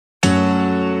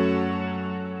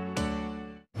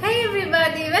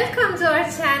everybody, welcome to our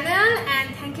channel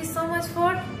and thank you so much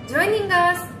for joining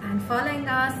us and following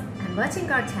us and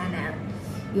watching our channel.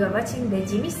 You are watching the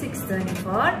Jimmy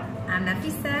 624. I'm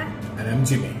Nafisa. And I'm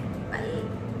Jimmy.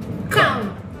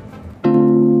 Welcome.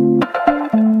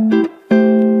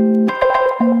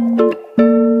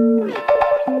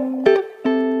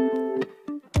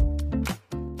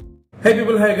 Hey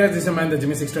people, hi guys, this is the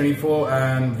Jimmy 624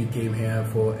 and we came here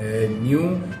for a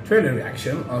new trailer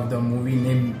reaction of the movie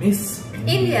named Miss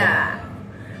India.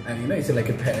 And you know, it's like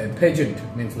a pageant,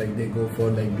 means like they go for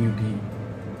like beauty,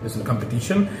 there's a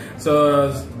competition.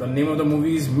 So the name of the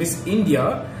movie is Miss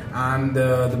India, and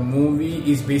the movie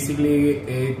is basically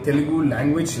a Telugu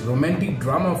language romantic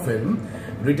drama film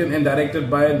written and directed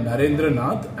by Narendra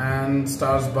Nath and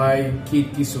stars by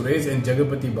Keerthy Suresh and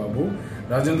Jagapati Babu,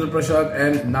 Rajendra Prasad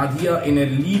and Nadia in a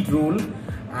lead role,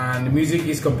 and the music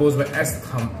is composed by S.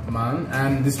 Thaman.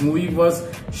 And this movie was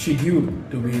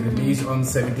scheduled to be released on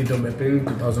 17th of April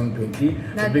 2020,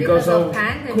 but because of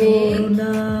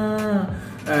Corona,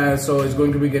 so it's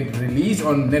going to be get released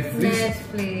on Netflix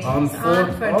on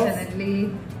 4th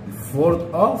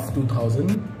of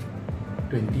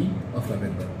 2020 of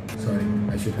November. Sorry,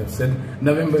 I should have said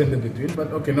November in the between,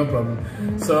 but okay, no problem.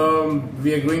 So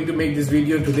we are going to make this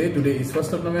video today. Today is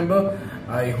 1st of November.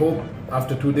 I hope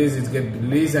after 2 days it gets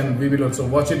released, and we will also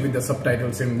watch it with the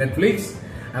subtitles in Netflix.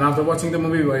 And after watching the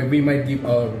movie, we might give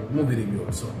our movie review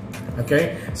also.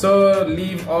 Okay, so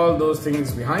leave all those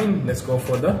things behind. Let's go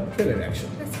for the trailer reaction.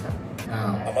 Let's go.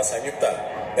 Samyukta,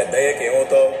 పెద్దయ్యాక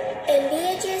ఏమవుతావు?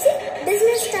 MBA చేసి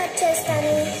business start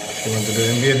చేస్తాను. She wanted to do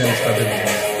MBA, then started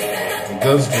the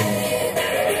girls' dream.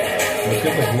 Look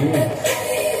at the heels.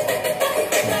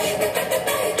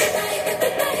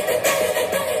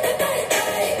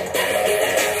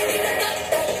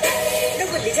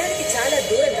 నువ్వు నిజానికి చాలా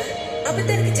దూరంగా,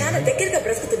 అబద్ధానికి చాలా దగ్గరగా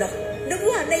బ్రతుకుతున్నావు. నువ్వు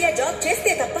అన్నయ్య జాబ్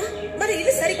చేస్తే తప్ప మన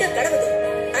ఇల్లు సరిగ్గా గడవదు.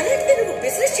 అలాంటిది నువ్వు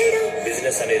బిజినెస్ చేయడం.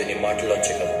 బిజినెస్ అనేది నీ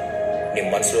మాటల్లోంచి కాదు, నీ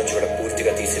మనసులోంచి కూడా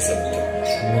పూర్తిగా తీసేసాను.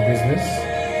 Business.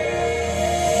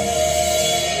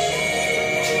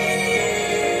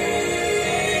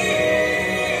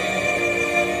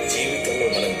 జీవితంలో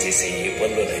మనం చేసే ఏ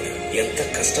పనులోనైనా ఎంత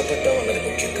కష్టపడ్డామన్నది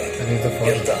ముఖ్యం కాదు,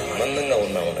 ఎంత ఆనందంగా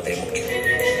ఉన్నామన్నదే ముఖ్యం.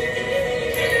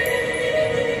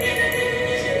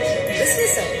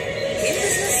 బిజినెస్ ఏం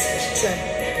బిజినెస్? చాయ్,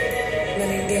 మన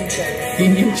ఇండియన్ చాయ్.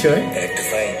 Indian chai? Correct,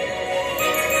 fine.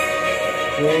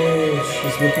 Oh,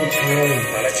 she's making chai.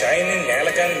 మన ఛాయ్ని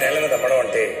నేలకాని నేలను తమ్మడం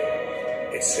అంటే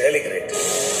ఇట్స్ రియల్లీ గ్రేట్.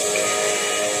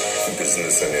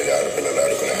 బిజినెస్ అనేది ఆడపిల్లలు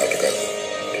ఆడుకునే ఆట కాదు.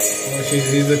 Oh,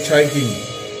 she's the chai king.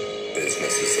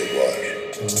 Business is a war.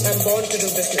 I'm born to do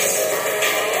business.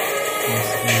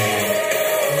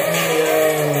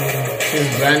 She's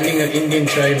branding an Indian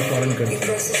chai in foreign ఈ country.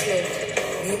 Process లో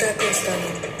నీ దాకా వస్తాను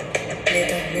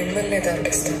లేదా మిమ్మల్ని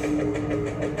దాటిస్తాను.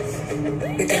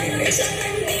 ఇది నిర్ణయిస్తాను.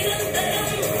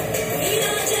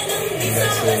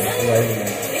 That's a wild man.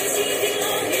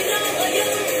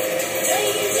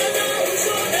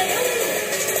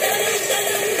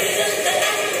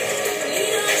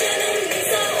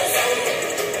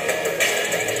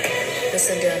 Miss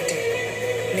India అంటే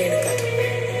నేను కాదు,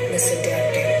 మిస్ ఇండియా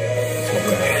అంటే ఒక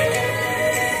brand.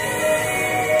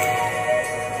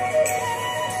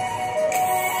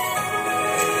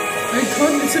 I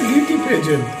thought it's a beauty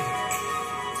pageant.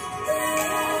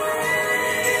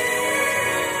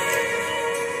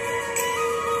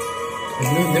 I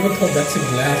never thought that's a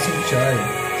glass of chai.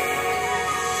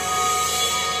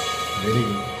 Very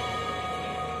good.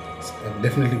 I'm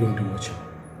definitely going to watch it.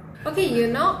 Okay, you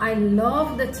know, I love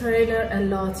the trailer a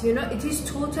lot. You know, it is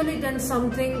totally done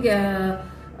something,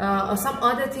 some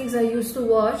other things I used to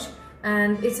watch.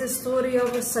 And it's a story of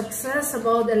a success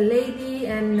about a lady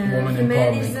and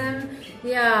feminism.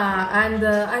 Yeah, and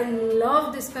I love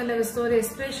this kind of a story,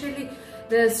 especially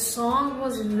the song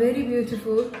was very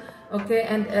beautiful. Okay,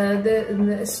 and the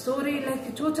story like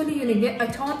totally unique. I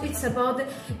thought it's about the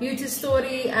beauty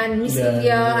story and Miss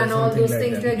India and all those like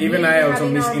things. That. Like even I also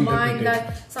misinterpreted that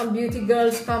some beauty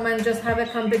girls come and just have a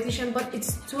competition, but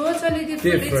it's totally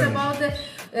different. It's about the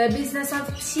business of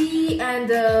tea and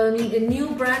a new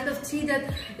brand of tea that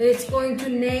it's going to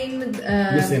name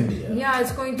Miss India. Yeah,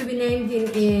 it's going to be named in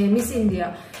Miss India.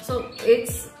 So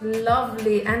it's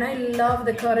lovely, and I love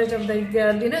the courage of the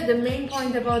girl. You know, the main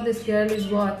point about this girl is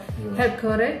what? Her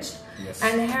courage. Yes.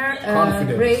 And her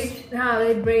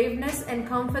braveness and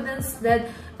confidence that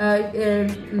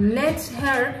led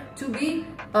her to be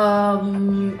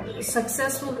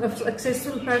successful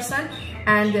person,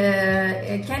 and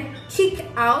can kick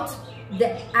out the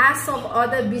ass of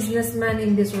other businessmen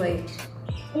in this way.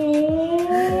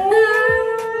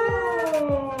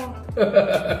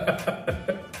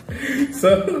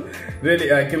 So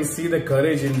really, I can see the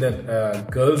courage in that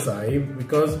girl's eye,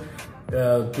 because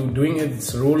to doing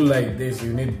its role like this,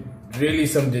 you need really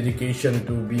some dedication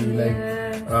to be like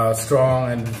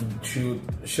strong and to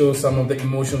show some of the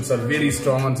emotions are very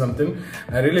strong on something.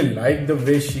 I really like the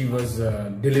way she was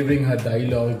delivering her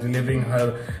dialogue, delivering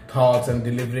her thoughts and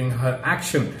delivering her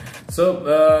action. So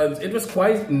it was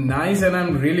quite nice, and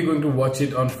I'm really going to watch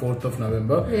it on 4th of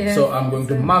November. Yes. So I'm going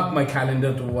to mark my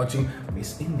calendar to watching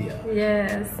Miss India.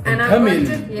 Yes. And come in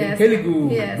Telugu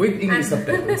with English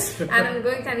subtitles. And I'm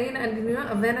going to, and you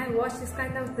know, when I watch this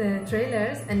kind of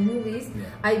trailers and movies,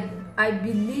 I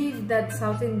believe that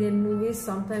South Indian movies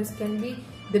sometimes can be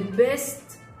the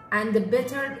best and the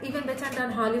better, even better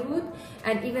than Hollywood,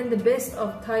 and even the best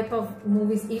of type of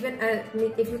movies. Even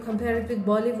if you compare it with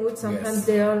Bollywood, sometimes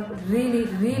they are really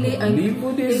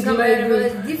incomparable.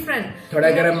 It's different.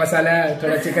 Thoda garam masala,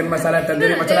 thoda chicken masala,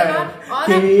 tandoori masala.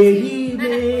 Hey,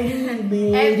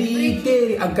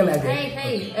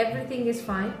 everything is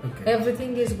fine. Okay.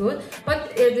 Everything is good,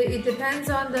 but it depends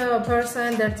on the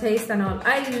person, their taste and all.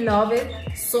 I love it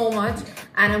so much,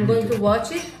 and I'm going to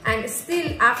watch it. And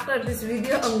still, after this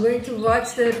video, I'm going to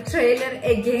watch the trailer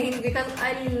again, because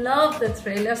I love the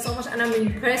trailer so much, and I'm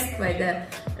impressed by the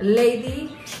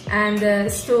lady and the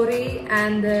story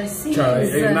and the scenes. Chai.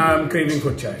 Now I'm craving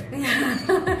for chai.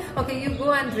 Okay, you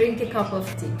go and drink a cup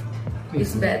of tea.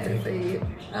 It's better for you.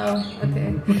 Oh,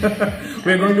 okay.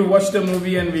 We're going to watch the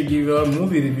movie and we give a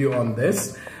movie review on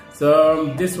this.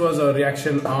 So this was our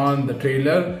reaction on the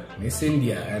trailer Miss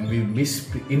India, and we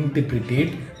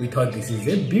misinterpreted. We thought this is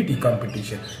a beauty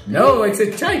competition. No, it's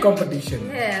a chai competition.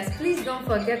 Yes, please don't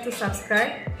forget to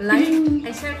subscribe, like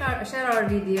and share our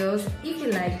videos if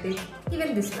you liked it,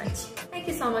 even this much. Thank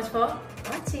you so much for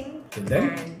watching. Till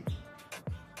then, and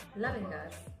loving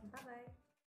us.